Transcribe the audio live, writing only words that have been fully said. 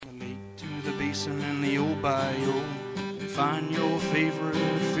relaxing in the old bayou. Find your favorite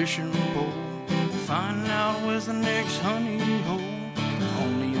fishing pole. Find out where's the next honey hole.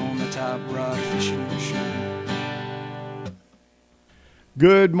 Only on the Top Rod Fishing Show.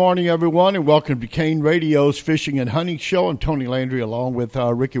 Good morning, everyone, and welcome to KANE Radio's Fishing and Hunting Show. I'm Tony Landry, along with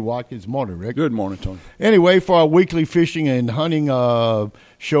Ricky Watkins. Morning, Rick. Good morning, Tony. Anyway, for our weekly fishing and hunting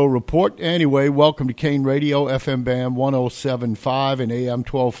show report. Anyway, welcome to KANE Radio, FM band 107.5 and AM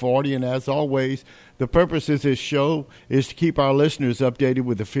 1240. And as always, the purpose of this show is to keep our listeners updated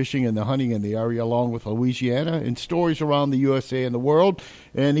with the fishing and the hunting in the area, along with Louisiana and stories around the USA and the world.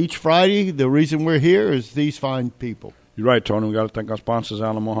 And each Friday, the reason we're here is these fine people. You're right, Tony. We got to thank our sponsors,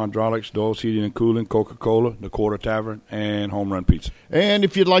 Alamo Hydraulics, Doyle's Heating and Cooling, Coca-Cola, The Quarter Tavern, and Home Run Pizza. And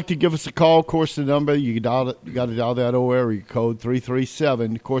if you'd like to give us a call, of course, the number, you got to dial that area code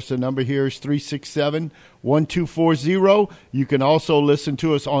 337. Of course, the number here is 367-1240. You can also listen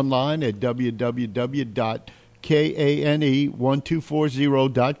to us online at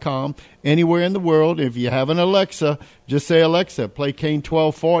www.KANE1240.com. Anywhere in the world. If you have an Alexa, just say, Alexa, play KANE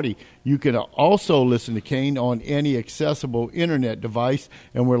 1240. You can also listen to KANE on any accessible internet device.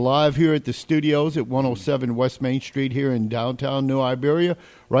 And we're live here at the studios at 107 West Main Street here in downtown New Iberia,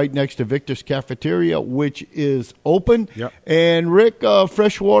 right next to Victor's Cafeteria, which is open. Yep. And Rick,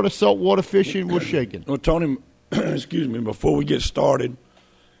 freshwater, saltwater fishing, we're shaking. Well, Tony, excuse me, before we get started,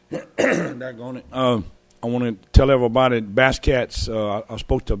 I want to tell everybody, Bass Cats, I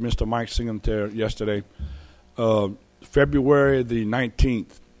spoke to Mr. Mike Singletary yesterday. February the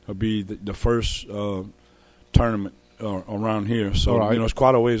 19th will be the first tournament around here. So, right. It's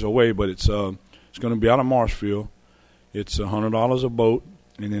quite a ways away, but it's going to be out of Marshfield. It's $100 a boat,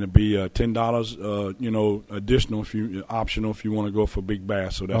 and then it'll be $10, additional optional if you want to go for big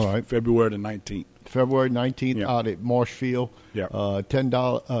bass. So that's right. February the 19th. February 19th, yeah. Out at Marshfield. Yeah.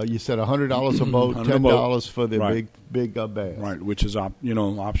 $10. You said $100 a boat, $10 for the right. big bass. Right, which is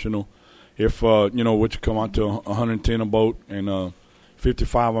optional. If which come out to 110 a boat and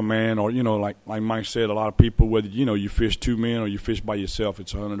 55 a man, or like Mike said, a lot of people, whether you fish two men or you fish by yourself,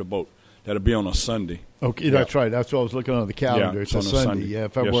 it's 100 a boat. That'll be on a Sunday. Okay, yeah. That's right. That's what I was looking on the calendar. Yeah, it's a Sunday. Yeah,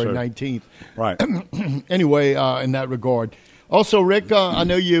 February 19th. Right. Anyway, in that regard. Also, Rick, I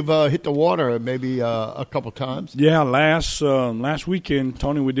know you've hit the water maybe a couple times. Yeah, last weekend,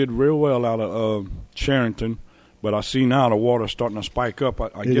 Tony, we did real well out of Sherrington, but I see now the water's starting to spike up.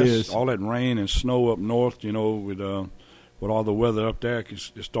 I guess all that rain and snow up north, with all the weather up there,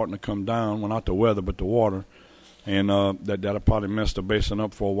 it's starting to come down. Well, not the weather, but the water, and that'll probably mess the basin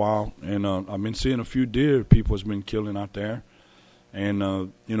up for a while. And I've been seeing a few deer people's been killing out there. And,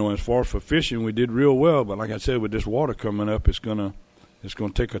 as far as for fishing, we did real well. But like I said, with this water coming up, it's gonna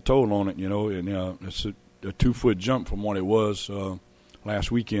take a toll on it, and it's a 2-foot jump from what it was last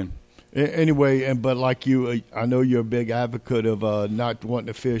weekend. Anyway, but like you, I know you're a big advocate of not wanting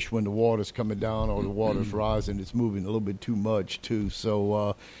to fish when the water's coming down or the water's rising. It's moving a little bit too much, too.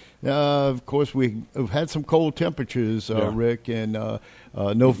 So, of course, we've had some cold temperatures, Rick, and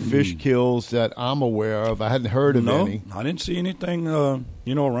no fish kills that I'm aware of. I hadn't heard of any. I didn't see anything,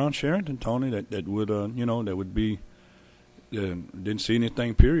 around Sherrington, Tony, that would be. Didn't see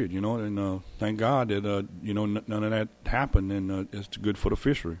anything, period, and thank God that, none of that happened, and it's good for the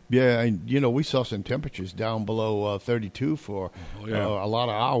fishery. Yeah, and, we saw some temperatures down below 32 for a lot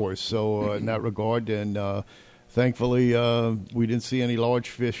of hours, so in that regard, and thankfully we didn't see any large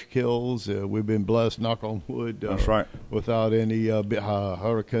fish kills. We've been blessed, knock on wood. That's right. Without any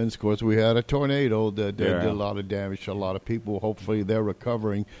hurricanes. Of course, we had a tornado that did a lot of damage to a lot of people. Hopefully they're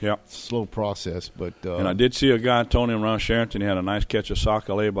recovering. Yeah. Slow process. But and I did see a guy, Tony, around Sherrington. He had a nice catch of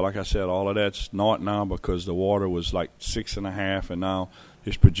sockeye, but like I said, all of that's not now because the water was like 6.5, and now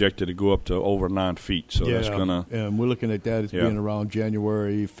it's projected to go up to over 9 feet. So that's going to. And we're looking at that as being around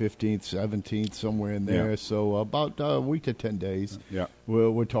January 15th, 17th, somewhere in there. Yeah. So about a week to 10 days. Yeah.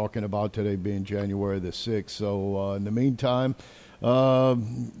 We're talking about today being January the 6th. So in the meantime,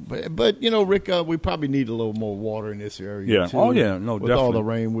 but Rick, we probably need a little more water in this area. Yeah. Too, Oh, yeah. No, with definitely. all the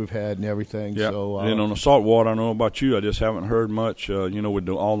rain we've had and everything. Yeah. So, and on the salt water, I don't know about you. I just haven't heard much, with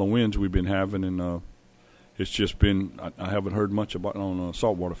all the winds we've been having, and it's just been, I haven't heard much about on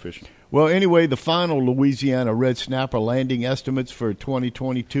saltwater fishing. Well, anyway, the final Louisiana red snapper landing estimates for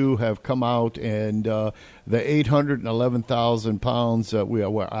 2022 have come out, and the 811,000 pounds that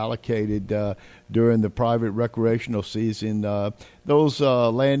were allocated during the private recreational season, those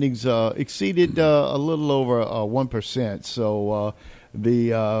landings exceeded a little over 1%. So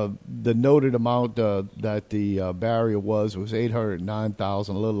the noted amount that the barrier was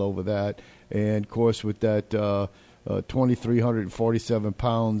 809,000, a little over that. And, of course, with that 2,347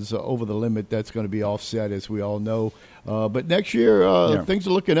 pounds over the limit. That's going to be offset, as we all know. But next year, things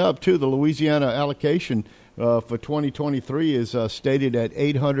are looking up, too. The Louisiana allocation for 2023 is stated at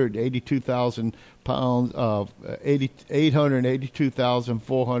 882,000 pounds,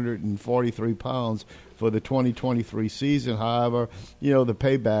 882,443 pounds for the 2023 season. However, the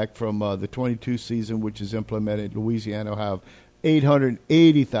payback from the 22 season, which is implemented, Louisiana will have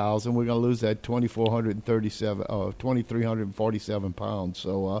 880,000. We're going to lose that 2,347 pounds.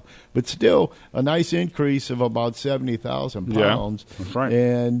 So, but still a nice increase of about 70,000 pounds. Yeah, that's right.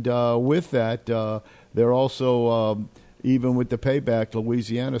 And with that, they're also even with the payback,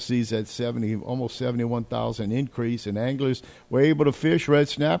 Louisiana sees that almost 71,000 increase, and anglers were able to fish red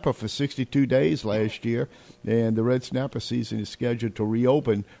snapper for 62 days last year, and the red snapper season is scheduled to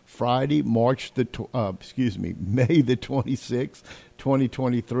reopen Friday, May the 26th,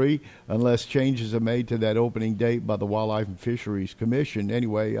 2023, unless changes are made to that opening date by the Wildlife and Fisheries Commission.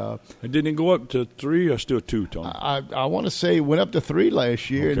 Anyway, it didn't go up to 3 or still 2, Tony? I want to say it went up to 3 last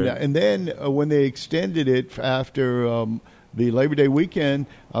year, okay. and then when they extended it after the Labor Day weekend,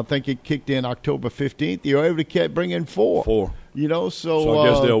 I think it kicked in October 15th. You were able to bring in 4. 4. So I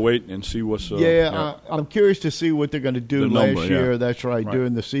guess they'll wait and see what's I'm curious to see what they're going to do last year. Yeah. That's right.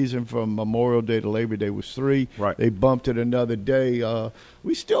 During the season from Memorial Day to Labor Day was 3. Right. They bumped it another day.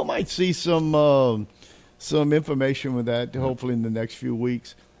 We still might see some information with that, hopefully in the next few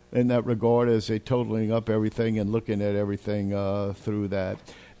weeks in that regard, as they're totaling up everything and looking at everything through that.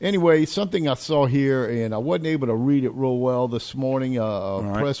 Anyway, something I saw here, and I wasn't able to read it real well this morning,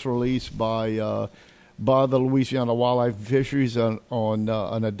 press release by the Louisiana Wildlife and Fisheries on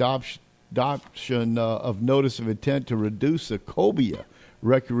an adoption of notice of intent to reduce the cobia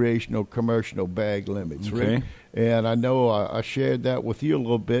recreational commercial bag limits. Okay. Rick? And I know I shared that with you a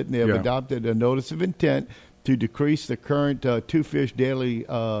little bit, and they have adopted a notice of intent to decrease the current 2 fish daily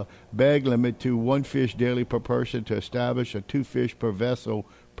bag limit to 1 fish daily per person, to establish a 2 fish per vessel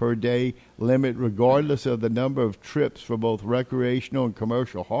per day limit, regardless of the number of trips for both recreational and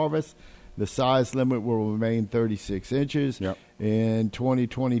commercial harvest. The size limit will remain 36 inches. Yep. In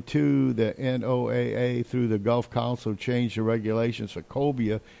 2022, the NOAA, through the Gulf Council, changed the regulations for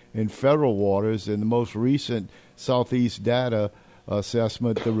cobia in federal waters. In the most recent Southeast data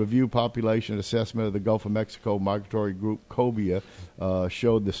assessment, the review population assessment of the Gulf of Mexico migratory group cobia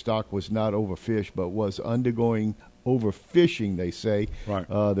showed the stock was not overfished but was undergoing overfishing, they say. Right.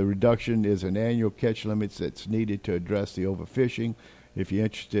 The reduction is an annual catch limit that's needed to address the overfishing. If you're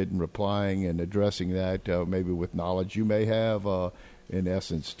interested in replying and addressing that, maybe with knowledge you may have, in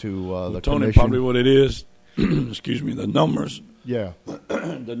essence, to the Tony, commission. probably what it is, excuse me, the numbers. Yeah.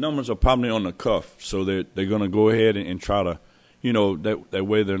 The numbers are probably on the cuff, so they're going to go ahead and try to, that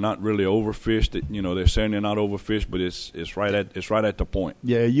way they're not really overfished. They're saying they're not overfished, but it's right at the point.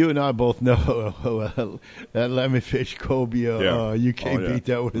 Yeah, you and I both know that lemon fish cobia. You can't beat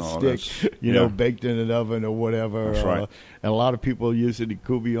that with a stick. Baked in an oven or whatever. That's right. And a lot of people use it in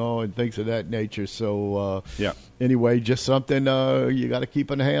coubillon and things of that nature. So anyway, just something you got to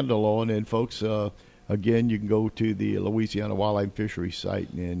keep a handle on. And folks, again, you can go to the Louisiana Wildlife and Fisheries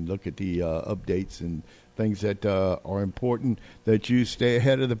site and look at the updates and things that are important, that you stay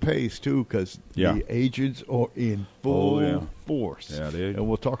ahead of the pace, too, because the agents are in full force. Yeah, and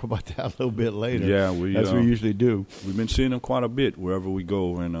we'll talk about that a little bit later, as we usually do. We've been seeing them quite a bit wherever we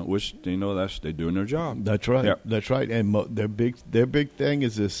go, and which, they're doing their job. That's right. Yep. That's right. And their big thing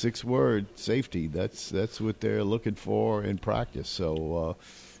is this 6-word safety. That's what they're looking for in practice. So,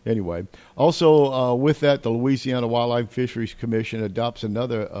 anyway, also with that, the Louisiana Wildlife and Fisheries Commission adopts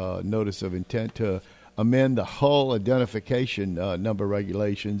another notice of intent to amend the hull identification number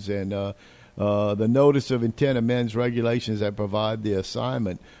regulations, and the notice of intent amends regulations that provide the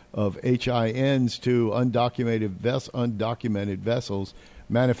assignment of HINs to undocumented vessels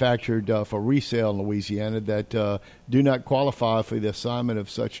manufactured for resale in Louisiana that do not qualify for the assignment of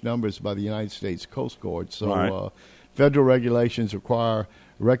such numbers by the United States Coast Guard. So federal regulations require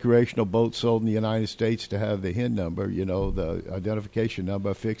recreational boats sold in the United States to have the HIN number, the identification number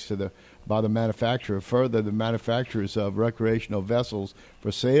affixed by the manufacturer. Further, the manufacturers of recreational vessels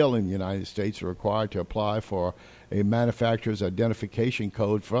for sale in the United States are required to apply for a manufacturer's identification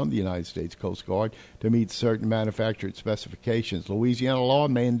code from the United States Coast Guard to meet certain manufactured specifications. Louisiana law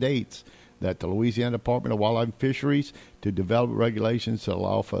mandates that the Louisiana Department of Wildlife and Fisheries to develop regulations to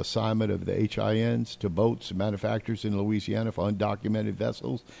allow for assignment of the HINs to boats manufacturers in Louisiana for undocumented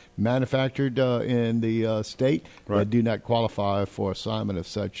vessels manufactured in the state that do not qualify for assignment of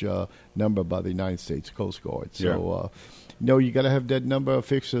such number by the United States Coast Guard. So No, you got to have that number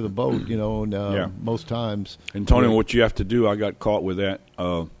affixed to the boat, and, most times. And, Tony, what you have to do, I got caught with that,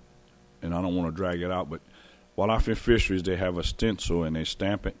 and I don't want to drag it out, but Wildlife Fisheries, they have a stencil and they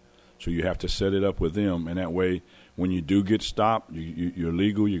stamp it, so you have to set it up with them, and that way when you do get stopped, you're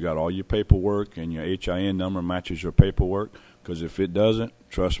legal, you got all your paperwork, and your HIN number matches your paperwork, because if it doesn't,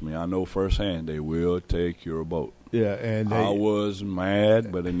 trust me, I know firsthand, they will take your boat. Yeah, and I was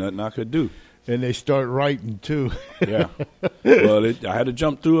mad, but there's nothing I could do. And they start writing, too. Yeah. Well, I had to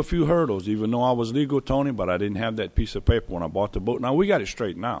jump through a few hurdles, even though I was legal, Tony, but I didn't have that piece of paper when I bought the boat. Now, we got it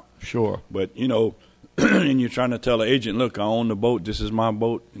straightened out. Sure. But, and you're trying to tell the agent, look, I own the boat. This is my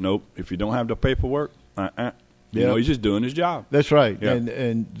boat. Nope. If you don't have the paperwork, he's just doing his job. That's right. Yeah.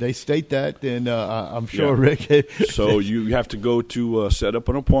 And they state that, and I'm sure, Rick. So you have to go to set up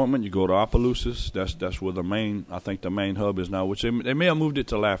an appointment. You go to Opelousas. That's where the main hub is now, which they may have moved it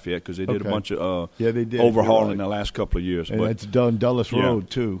to Lafayette because they did a bunch of they did. overhauling the last couple of years. And but it's done Dulles Road,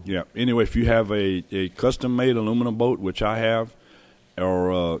 too. Yeah. Anyway, if you have a custom-made aluminum boat, which I have,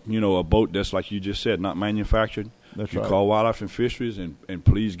 or, a boat that's like you just said, not manufactured, That's you right. call Wildlife and Fisheries and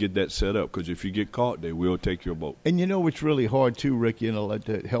please get that set up, because if you get caught, they will take your boat. And what's really hard too, Rick,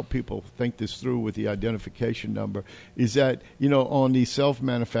 to help people think this through with the identification number is that, on these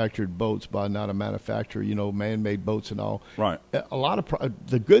self-manufactured boats by not a manufacturer, man-made boats and all. Right. A lot of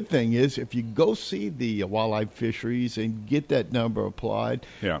the good thing is if you go see the Wildlife Fisheries and get that number applied.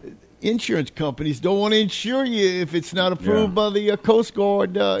 Yeah. Insurance companies don't want to insure you if it's not approved by the Coast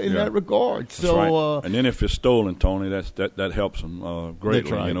Guard in that regard. So, right. And then if it's stolen, Tony, that helps them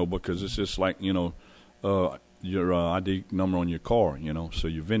greatly, right. Because it's just like your ID number on your car, so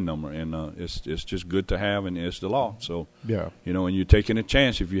your VIN number, and it's just good to have, and it's the law. So and you're taking a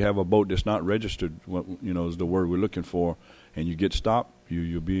chance if you have a boat that's not registered, is the word we're looking for, and you get stopped.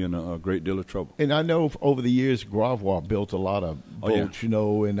 You'll be in a great deal of trouble. And I know over the years, Gravois built a lot of boats,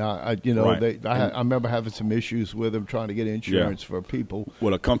 and I remember having some issues with them trying to get insurance for people.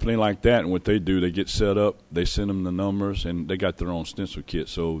 Well, a company like that, and what they do, they get set up, they send them the numbers, and they got their own stencil kit.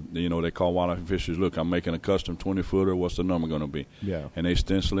 So, they call Wildlife Fisheries, look, I'm making a custom 20-footer, what's the number going to be? Yeah. And they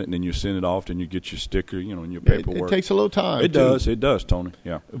stencil it, and then you send it off, and you get your sticker, and your paperwork. It takes a little time. It does, Tony,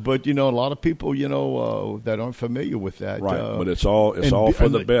 yeah. But, a lot of people, that aren't familiar with that. Right, but it's all for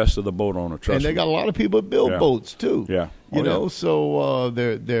the best of the boat owner, trust me. And they got a lot of people that build boats, too. Yeah. So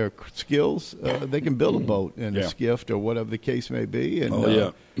their skills, they can build a boat and a skiff or whatever the case may be.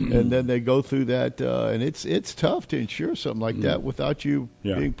 And, and then they go through that, and it's tough to insure something like that without you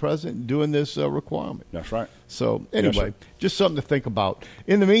being present and doing this requirement. That's right. So anyway, just something to think about.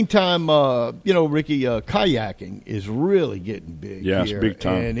 In the meantime, Ricky, kayaking is really getting big here. It's big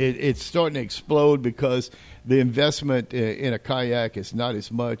time. And it's starting to explode because the investment in a kayak is not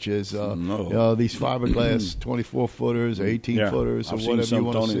as much as these fiberglass 24-footers or 18-footers or whatever you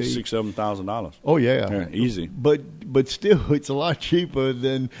want to see. $6,000-$7,000. Oh, yeah. Easy. But still, it's a lot cheaper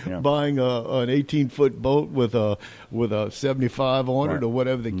than buying an 18-foot boat with a 75 on it or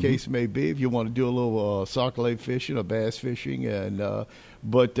whatever the case may be. If you want to do a little sac-a-lait fishing or bass fishing,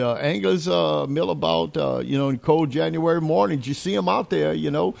 but anglers mill about in cold January mornings. You see them out there,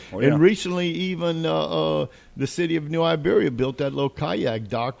 And recently, even the city of New Iberia built that little kayak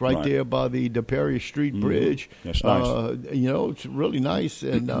dock right there by the DePerrier Street Bridge. That's nice. It's really nice.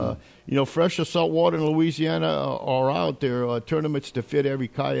 And, fresh or salt water in Louisiana are out there. Tournaments to fit every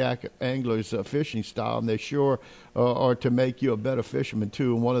kayak angler's fishing style, and they sure are to make you a better fisherman,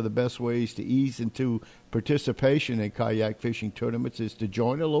 too. And one of the best ways to ease into participation in kayak fishing tournaments is to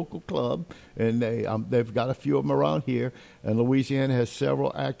join a local club, and they've got a few of them around here. And Louisiana has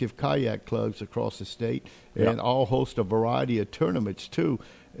several active kayak clubs across the state, and all host a variety of tournaments, too.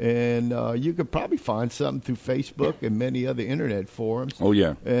 And you could probably find something through Facebook and many other internet forums. Oh,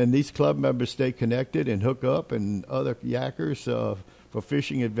 yeah. And these club members stay connected and hook up, and other yakers for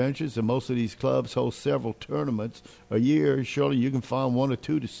fishing adventures. And most of these clubs host several tournaments a year. Surely you can find one or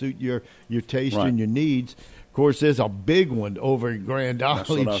two to suit your taste and your needs. Of course, there's a big one over in Grand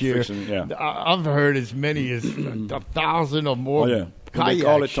Isle each year. I've heard as many as 1,000 or more. They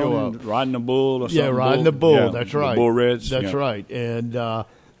call it, Tony, riding the bull or something. Yeah, riding the bull. That's right. The bull reds. That's right. And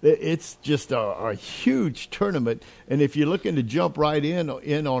it's just a huge tournament. And if you're looking to jump right in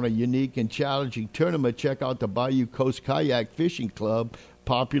on a unique and challenging tournament, check out the Bayou Coast Kayak Fishing Club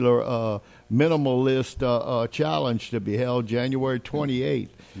popular minimalist challenge to be held January 28th.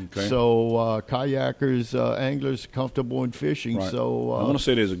 Okay. So kayakers, anglers comfortable in fishing. Right. So I want to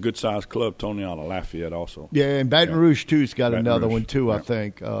say there's a good-sized club, Tony, out of Lafayette also. Yeah, and Baton Rouge, too's got another one, too, yeah. I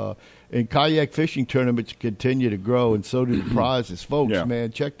think. And kayak fishing tournaments continue to grow, and so do the prizes. Folks,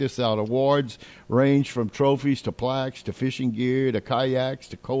 man, check this out. Awards range from trophies to plaques to fishing gear to kayaks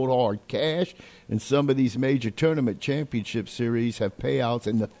to cold hard cash. And some of these major tournament championship series have payouts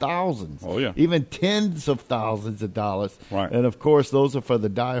in the thousands. Oh, yeah. Even tens of thousands of dollars. Right. And, of course, those are for the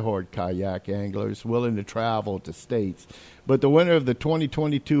diehard kayak anglers willing to travel to states. But the winner of the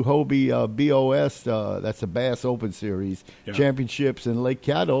 2022 Hobie BOS, that's the Bass Open Series, championships in Lake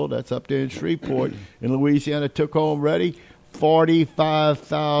Caddo, that's up there in Shreveport, in Louisiana, took home, ready,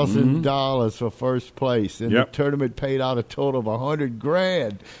 $45,000 for first place. And the tournament paid out a total of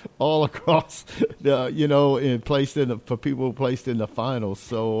 $100,000 all across, for people who placed in the finals.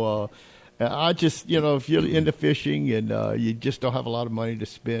 So, I just, if you're into fishing and you just don't have a lot of money to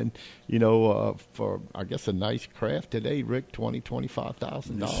spend, for, I guess, a nice craft today, Rick,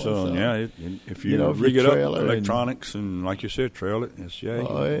 $25,000. So, if you rig it up, electronics, and like you said, trail it, it's,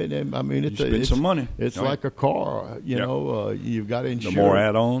 it's some money. It's like a car, you've got to insure. The more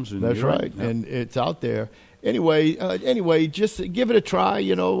add-ons. That's right, and it's out there. Anyway, just give it a try,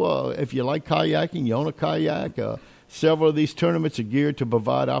 if you like kayaking, you own a kayak, several of these tournaments are geared to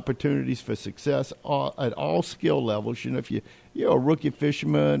provide opportunities for success at all skill levels. If you're a rookie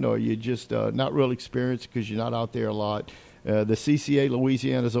fisherman or you're just not real experienced because you're not out there a lot, the CCA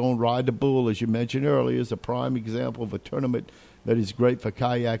Louisiana's own Ride the Bull, as you mentioned earlier, is a prime example of a tournament that is great for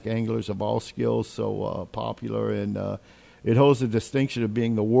kayak anglers of all skills, so popular. And it holds the distinction of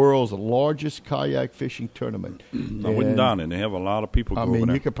being the world's largest kayak fishing tournament. I wouldn't doubt it. They have a lot of people over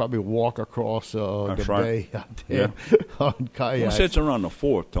there. You could probably walk across the bay out there on kayaks. It's around the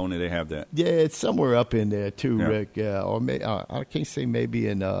 4th, Tony, they have that. Yeah, it's somewhere up in there, too, Rick. Or I can't say maybe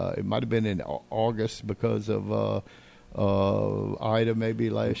it might have been in August because of Ida maybe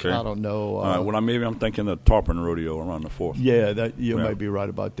last year. I don't know. All right, maybe I'm thinking the Tarpon Rodeo around the 4th. Yeah, you might be right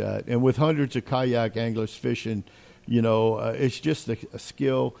about that. And with hundreds of kayak anglers fishing, it's just a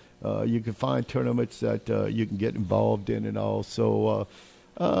skill. You can find tournaments that you can get involved in and all. So,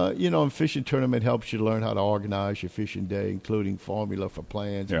 a fishing tournament helps you learn how to organize your fishing day, including formula for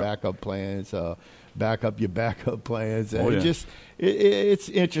plans, backup plans, back up your backup plans. It's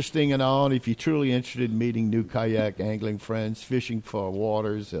interesting and all. And if you're truly interested in meeting new kayak angling friends, fishing for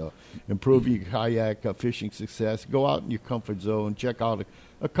waters, improving your kayak fishing success, go out in your comfort zone, check out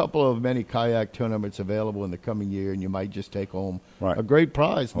a couple of many kayak tournaments available in the coming year, and you might just take home a great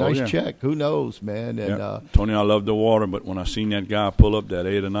prize. Nice check. Who knows, man? And Tony, I love the water, but when I seen that guy pull up that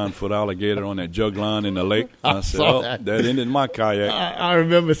 8 or 9 foot alligator on that jug line in the lake, I said, that ended my kayak. I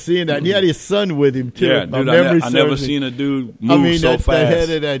remember seeing that. And he had his son with him, too. Yeah, dude, I never seen a dude move so fast. The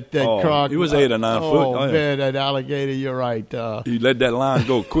head of that croc. He was 8 or 9 foot. Oh, man, that alligator, you're right. He let that line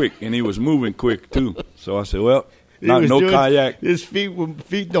go quick, and he was moving quick, too. So I said, no kayak. His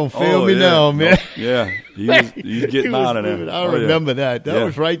feet don't fail me now, man. He's getting out of there. I remember that. That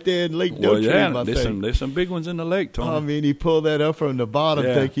was right there in Lake Dotrieve, I think. There's some big ones in the lake, Tony. He pulled that up from the bottom.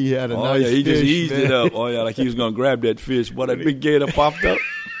 I think he had a nice fish. He just eased it up. Like he was going to grab that fish. Boy, that big gator popped up.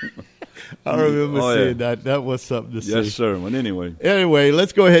 I remember seeing that. That was something to see. Yes, sir. Well, anyway,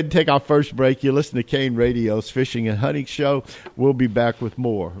 let's go ahead and take our first break. You listen to KANE Radio's Fishing and Hunting Show. We'll be back with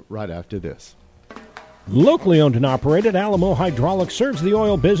more right after this. Locally owned and operated, Alamo Hydraulics serves the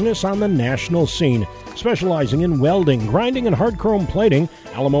oil business on the national scene. Specializing in welding, grinding, and hard chrome plating,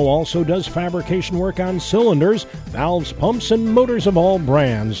 Alamo also does fabrication work on cylinders, valves, pumps, and motors of all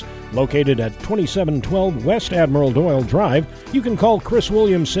brands. Located at 2712 West Admiral Doyle Drive, you can call Chris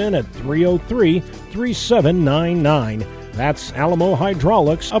Williamson at 303-3799. That's Alamo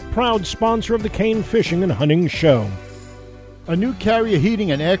Hydraulics, a proud sponsor of the KANE Fishing and Hunting Show. A new Carrier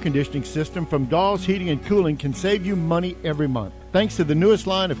heating and air conditioning system from Dawes Heating and Cooling can save you money every month. Thanks to the newest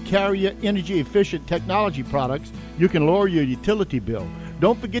line of Carrier energy-efficient technology products, you can lower your utility bill.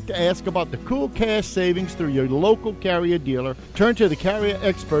 Don't forget to ask about the cool cash savings through your local Carrier dealer. Turn to the Carrier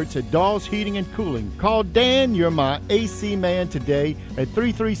experts at Dawes Heating and Cooling. Call Dan, you're my AC man, today at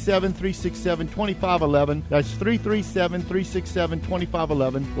 337-367-2511. That's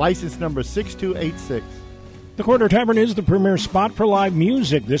 337-367-2511. License number 6286. The Quarter Tavern is the premier spot for live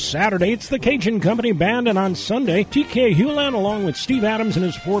music. This Saturday, it's the Cajun Company Band, and on Sunday, TK Hewland along with Steve Adams and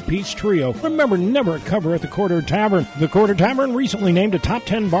his four-piece trio. Remember, never a cover at the Quarter Tavern. The Quarter Tavern, recently named a top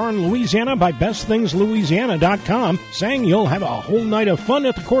 10 bar in Louisiana by BestThingsLouisiana.com, saying you'll have a whole night of fun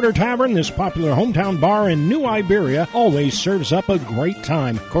at the Quarter Tavern. This popular hometown bar in New Iberia always serves up a great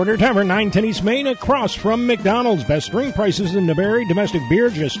time. Quarter Tavern, 910 East Main, across from McDonald's. Best drink prices in Newberry. Domestic beer,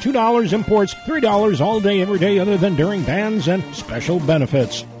 just $2. Imports, $3 all day, every day, other than during bands and special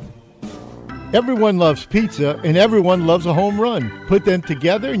benefits. Everyone loves pizza, and everyone loves a home run. Put them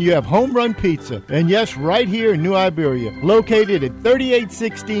together, and you have Home Run Pizza. And yes, right here in New Iberia, located at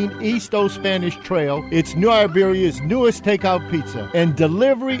 3816 East Old Spanish Trail, it's New Iberia's newest takeout pizza, and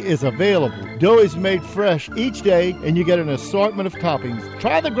delivery is available. Dough is made fresh each day, and you get an assortment of toppings.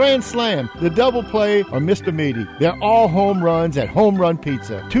 Try the Grand Slam, the Double Play, or Mr. Meaty. They're all home runs at Home Run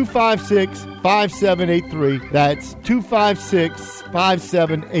Pizza. 256-5783. That's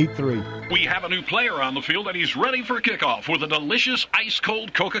 256-5783. We have a new player on the field, and he's ready for kickoff with a delicious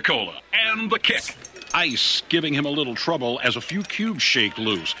ice-cold Coca-Cola. And the kick. Ice giving him a little trouble as a few cubes shake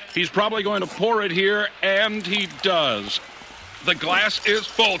loose. He's probably going to pour it here, and he does. The glass is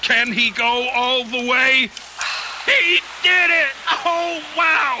full. Can he go all the way? He did it! Oh,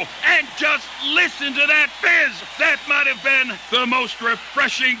 wow! And just listen to that fizz! That might have been the most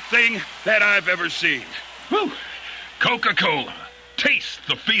refreshing thing that I've ever seen. Whew. Coca-Cola. Taste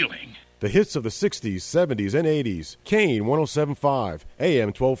the feeling. The hits of the 60s, 70s, and 80s. KANE 107.5, AM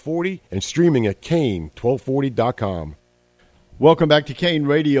 1240, and streaming at KANE1240.com. Welcome back to KANE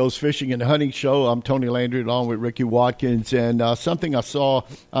Radio's Fishing and Hunting Show. I'm Tony Landry along with Ricky Watkins. And something I saw,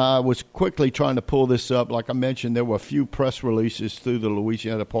 I was quickly trying to pull this up. Like I mentioned, there were a few press releases through the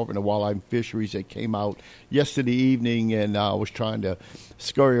Louisiana Department of Wildlife and Fisheries that came out yesterday evening. And I was trying to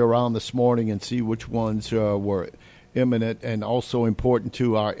scurry around this morning and see which ones were imminent and also important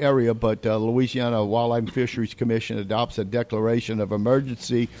to our area, but Louisiana Wildlife and Fisheries Commission adopts a declaration of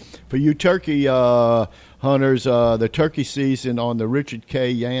emergency for you turkey hunters. The turkey season on the Richard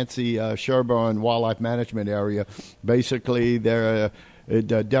K. Yancey Sherburne Wildlife Management Area. Basically, the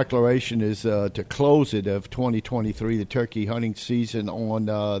declaration is to close it of 2023, the turkey hunting season on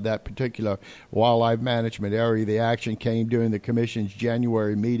that particular wildlife management area. The action came during the Commission's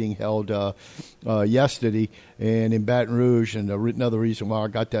January meeting held yesterday and in Baton Rouge. And another reason why I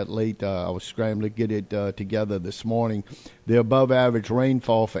got that late, I was scrambling to get it together this morning. The above-average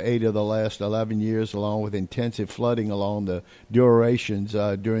rainfall for 8 of the last 11 years, along with intensive flooding along the durations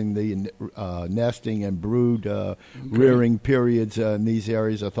during the nesting and brood rearing periods in these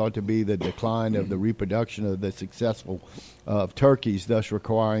areas, are thought to be the decline of the reproduction of the successful turkeys, thus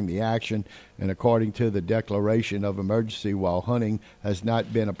requiring the action. And according to the declaration of emergency, while hunting has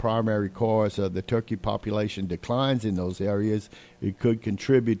not been a primary cause of the turkey population declines in those areas, it could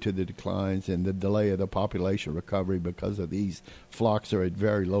contribute to the declines and the delay of the population recovery because of these flocks are at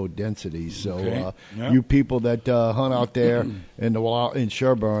very low densities. So you people that hunt out there in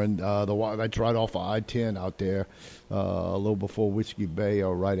Sherburne, that's right off of I-10 out there, a little before Whiskey Bay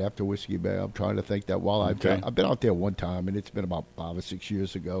or right after Whiskey Bay. I'm trying to think that I've been out there one time, and it's been about 5 or 6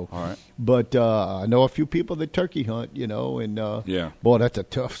 years ago. All right. But I know a few people that turkey hunt, and boy, that's a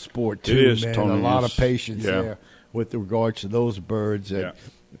tough sport too, it is, man. Tony, a lot of patience there with regards to those birds.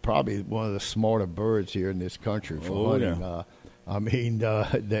 Probably one of the smarter birds here in this country for hunting. I mean,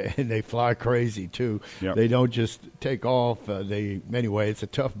 they fly crazy too. Yep. They don't just take off. Anyway, it's a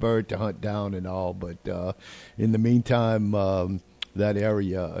tough bird to hunt down and all. But in the meantime, that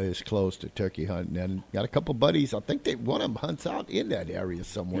area is close to turkey hunting. And got a couple buddies. I think one of them hunts out in that area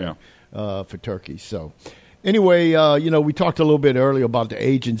somewhere for turkey. So anyway, we talked a little bit earlier about the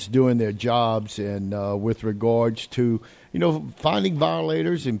agents doing their jobs and with regards to finding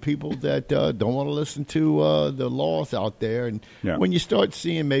violators and people that don't want to listen to the laws out there. And when you start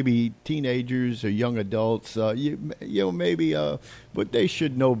seeing maybe teenagers or young adults, maybe but they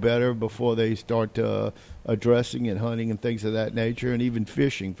should know better before they start addressing and hunting and things of that nature, and even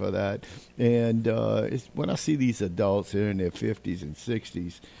fishing for that. And when I see these adults that are in their 50s and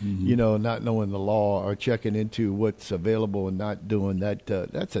 60s, not knowing the law or checking into what's available and not doing that,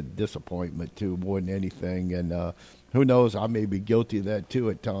 that's a disappointment too, more than anything. And who knows, I may be guilty of that too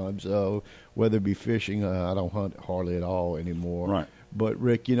at times, whether it be fishing. I don't hunt hardly at all anymore. Right. But,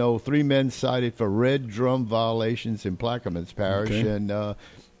 Rick, 3 men cited for red drum violations in Plaquemines Parish, and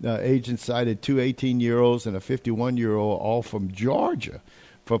agents cited 2 18-year-olds and a 51-year-old, all from Georgia,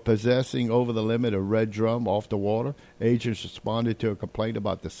 for possessing over the limit of red drum off the water. Agents responded to a complaint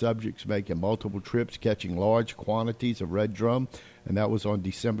about the subjects making multiple trips, catching large quantities of red drum, and that was on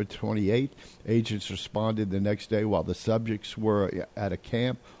December 28th. Agents responded the next day while the subjects were at a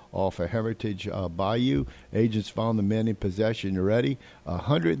camp off a Heritage Bayou. Agents found the men in possession already,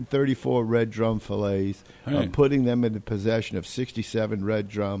 134 red drum fillets, putting them in the possession of 67 red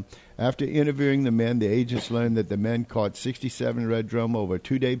drum. After interviewing the men, the agents learned that the men caught 67 red drum over a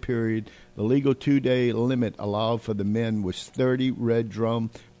 2-day period. The legal 2-day limit allowed for the men was 30 red drum,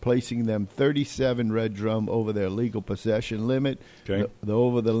 placing them 37 red drum over their legal possession limit. Okay. The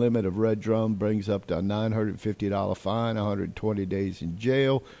over the limit of red drum brings up to a $950 fine, 120 days in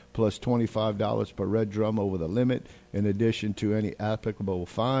jail, plus $25 per red drum over the limit. In addition to any applicable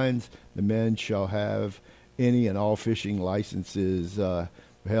fines, the men shall have any and all fishing licenses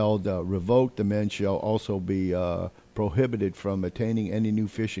held revoked. The men shall also be prohibited from attaining any new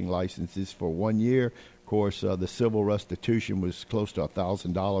fishing licenses for 1 year. Of course, the civil restitution was close to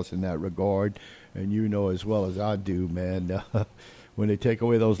 $1,000 in that regard, and you know as well as I do, man, when they take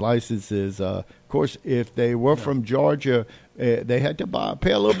away those licenses, of course, if they were from Georgia, they had to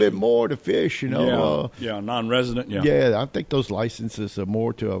pay a little bit more to fish, you know. Non-resident, Yeah, I think those licenses are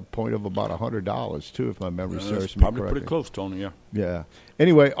more to a point of about $100, too, if my memory serves me probably correctly. pretty close, Tony, Yeah.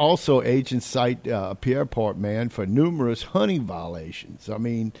 Anyway, also agents cite Pierrepont man for numerous hunting violations. I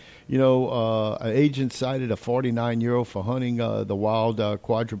mean, you know, an agent cited a 49-year-old for hunting the wild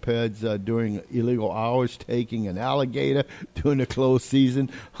quadrupeds during illegal hours, taking an alligator during the closed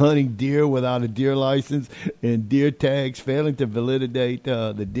season, hunting deer without a deer license, and deer tags, failing to validate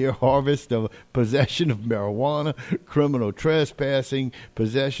the deer harvest, of possession of marijuana, criminal trespassing,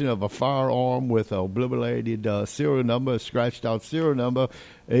 possession of a firearm with a obliterated serial number, a scratched-out serial number.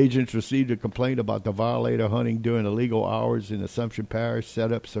 Agents received a complaint about the violator hunting during illegal hours in Assumption Parish,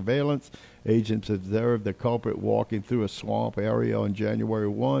 set up surveillance. Agents observed the culprit walking through a swamp area on January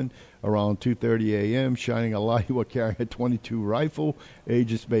 1 around 2:30 a.m., shining a light while carrying a .22 rifle.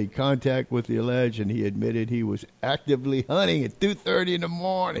 Agents made contact with the alleged, and he admitted he was actively hunting at 2:30 in the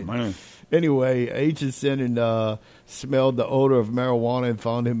morning. Man. Anyway, agents sent and smelled the odor of marijuana and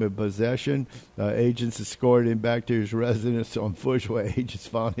found him in possession. Agents escorted him back to his residence on foot, where agents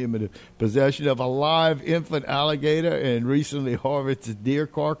found him in possession of a live infant alligator and recently harvested deer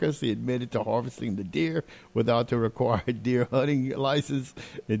carcass. He admitted to harvesting the deer without the required deer hunting license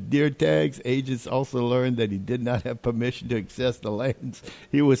and deer tags. Agents also learned that he did not have permission to access the lands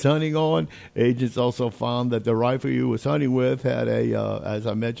he was hunting on. Agents also found that the rifle he was hunting with had as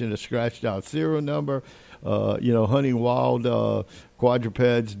I mentioned, a scratched-out serial number. Hunting wild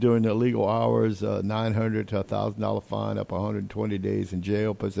quadrupeds during the illegal hours, $900 to $1,000 fine, up 120 days in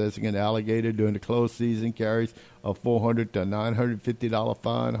jail. Possessing an alligator during the closed season carries a $400 to $950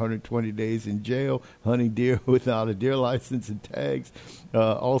 fine, 120 days in jail. Hunting deer without a deer license and tags,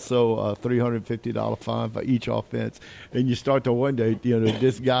 also a $350 fine for each offense. And you start to wonder,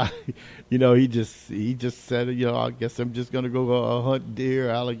 this guy, he just said, I guess I'm just going to go hunt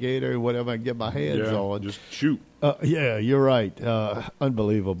deer, alligator, whatever I can get my hands on. Just shoot. Yeah, you're right.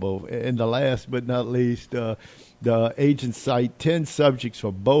 Unbelievable. And the last but not least, the agents cite 10 subjects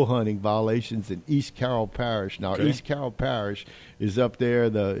for bow hunting violations in East Carroll Parish. Now, East Carroll Parish is up there.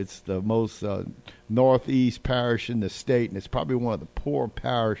 It's the most northeast parish in the state, and it's probably one of the poor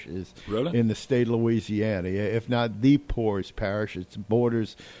parishes in the state of Louisiana, if not the poorest parish. It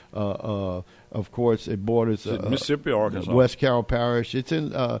borders, of course, Mississippi or Arkansas? West Carroll Parish. It's in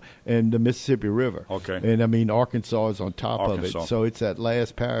the Mississippi River. Okay. And, I mean, Arkansas is on top of it. So it's that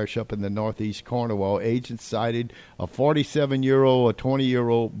last parish up in the northeast corner. Well, agents cited a 47-year-old, a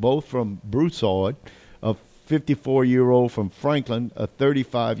 20-year-old, both from Broussard, a 54-year-old from Franklin, a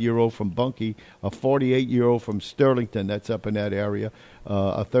 35-year-old from Bunkie, a 48-year-old from Sterlington, that's up in that area,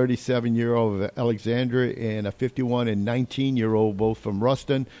 a 37-year-old of Alexandria, and a 51 and 19-year-old, both from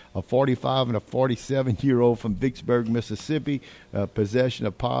Ruston, a 45 and a 47-year-old from Vicksburg, Mississippi, possession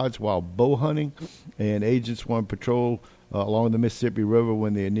of pods while bow hunting. And agents were on patrol along the Mississippi River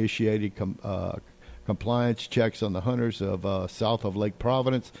when they initiated compliance checks on the hunters of south of Lake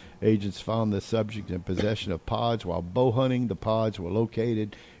Providence. Agents found the subject in possession of pods while bow hunting. The pods were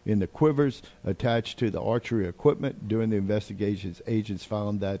located in the quivers attached to the archery equipment. During the investigations, agents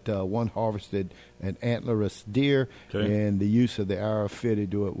found that one harvested an antlerless deer, and the use of the arrow fitted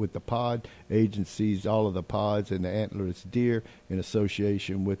to it with the pod. Agents seized all of the pods and the antlerless deer in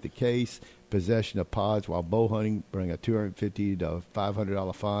association with the case. Possession of pods while bow hunting bring a $250 to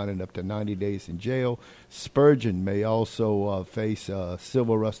 $500 fine and up to 90 days in jail. Spurgeon may also face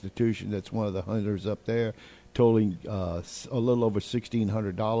civil restitution. That's one of the hunters up there. totaling a little over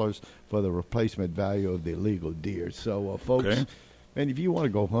 $1,600 for the replacement value of the illegal deer. So, folks, Okay. man, if you want to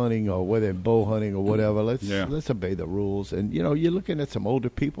go hunting or whether in bow hunting or whatever, let's obey the rules. And you're looking at some older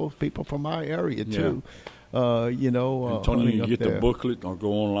people from our area too. And Tony, you get there. the booklet or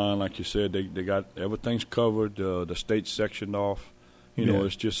go online, like you said. They got everything's covered. The state's sectioned off.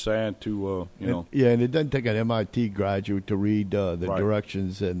 It's just sad to Yeah, and it doesn't take an MIT graduate to read the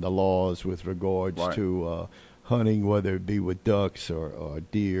directions and the laws with regards to hunting, whether it be with ducks or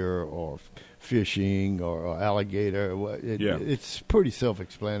deer or fishing or alligator. It's pretty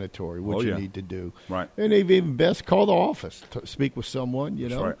self-explanatory what you need to do. Right. And even best call the office to speak with someone,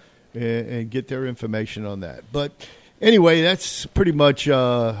 and get their information on that. But anyway, that's pretty much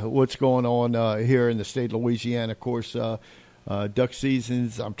what's going on here in the state of Louisiana. Of course, duck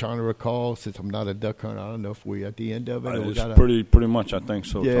seasons, I'm trying to recall, since I'm not a duck hunter, I don't know if we're at the end of it. It's pretty much, I think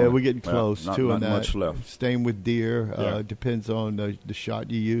so. Yeah, Tony. we're getting close to not that. much left. Staying with deer depends on the shot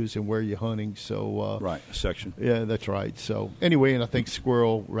you use and where you're hunting. So section. Yeah, that's right. So anyway, and I think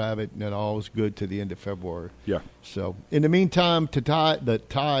squirrel, rabbit, and all is good to the end of February. Yeah. So in the meantime, the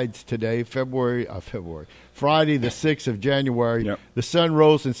tides today, Friday the 6th of January, the sun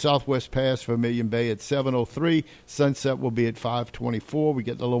rose in Southwest Pass, Vermilion Bay at 7:03. Sunset will be at 5:24. We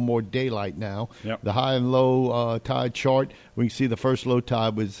get a little more daylight now. The high and low tide chart, we can see the first low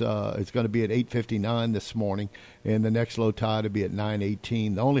tide was it's going to be at 8:59 this morning, and the next low tide will be at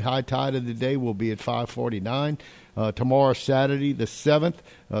 9:18. The only high tide of the day will be at 5:49. Tomorrow, Saturday, the 7th,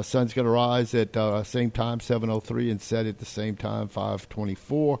 sun's going to rise at same time, 7:03, and set at the same time,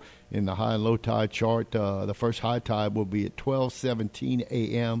 5:24. In the high and low tide chart, the first high tide will be at 12:17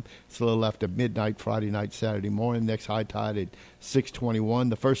 a.m. It's a little after midnight, Friday night, Saturday morning. Next high tide at 6:21.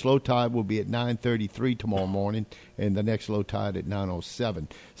 The first low tide will be at 9:33 tomorrow morning, and the next low tide at 9:07.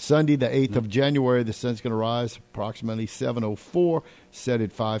 Sunday, the 8th of January, the sun's going to rise approximately 7:04, set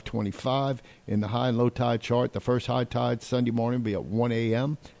at 5:25. In the high and low tide chart, the first high tide Sunday morning will be at 1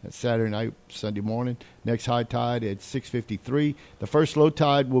 a.m. That's Saturday night, Sunday morning. Next high tide at 6:53. The first low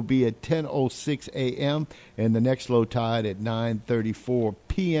tide will be at 10:06 a.m. and the next low tide at 9:34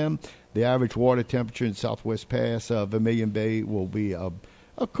 p.m. The average water temperature in Southwest Pass, Vermilion Bay, will be a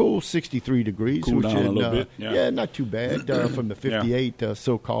cool 63 degrees. Cool down a little bit. Yeah, not too bad from the 58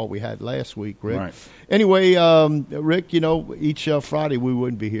 so-called we had last week, Rick. Right. Anyway, Rick, each Friday we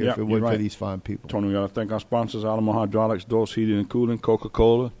wouldn't be here if it wasn't for these fine people. Tony, we got to thank our sponsors, Alamo Hydraulics, Doors Heating and Cooling,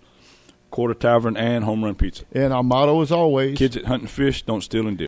 Coca-Cola, Quarter Tavern, and Home Run Pizza. And our motto is always, kids that hunt and fish, don't steal and deal.